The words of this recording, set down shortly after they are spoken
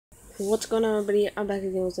What's going on, everybody? I'm back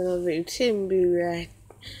again with another video. Today I'm going to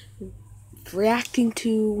be reacting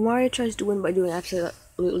to Mario tries to win by doing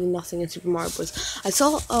absolutely nothing in Super Mario Bros. I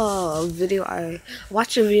saw a video, I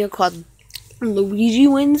watched a video called Luigi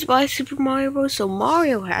Wins by Super Mario Bros. So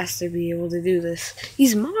Mario has to be able to do this.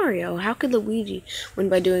 He's Mario. How could Luigi win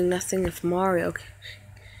by doing nothing if Mario?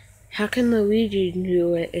 How can Luigi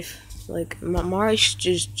do it if, like, Mario should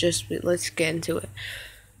just be, let's get into it.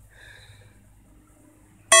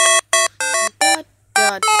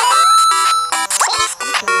 God.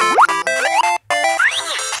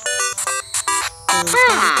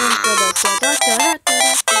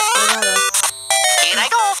 Here I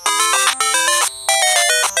go.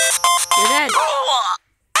 You're dead.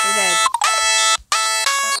 You're dead.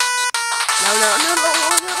 No.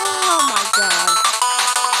 Oh my god.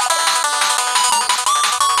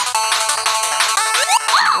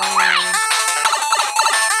 Wow.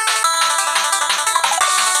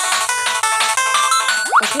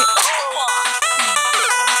 Okay.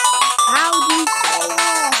 How do you fall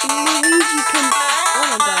off? Luigi can. Oh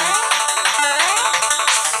my god.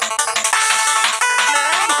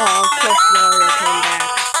 Oh, of course Mario came back.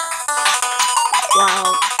 Wow.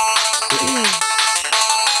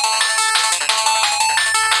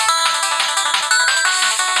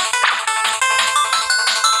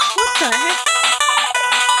 What the heck?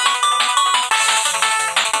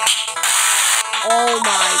 Oh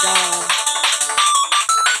my god.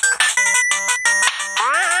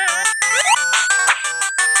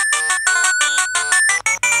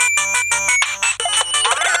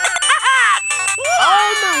 Oh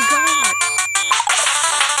my god!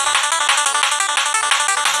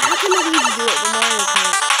 How can Luigi do it when Mario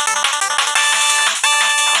can't?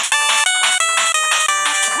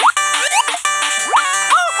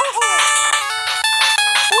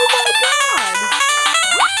 Oh my god!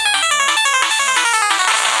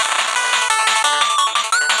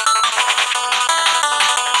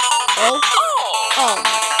 Oh. Oh.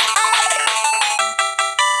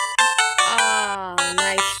 Ah,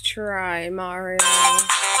 nice try, Mario.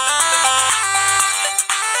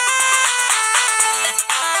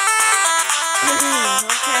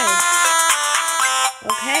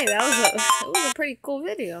 Okay, that was a pretty cool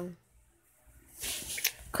video.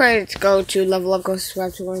 Credits go to Level Up, go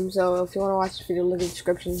subscribe to him. So if you want to watch this video, link in the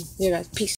description. Yeah, guys, peace.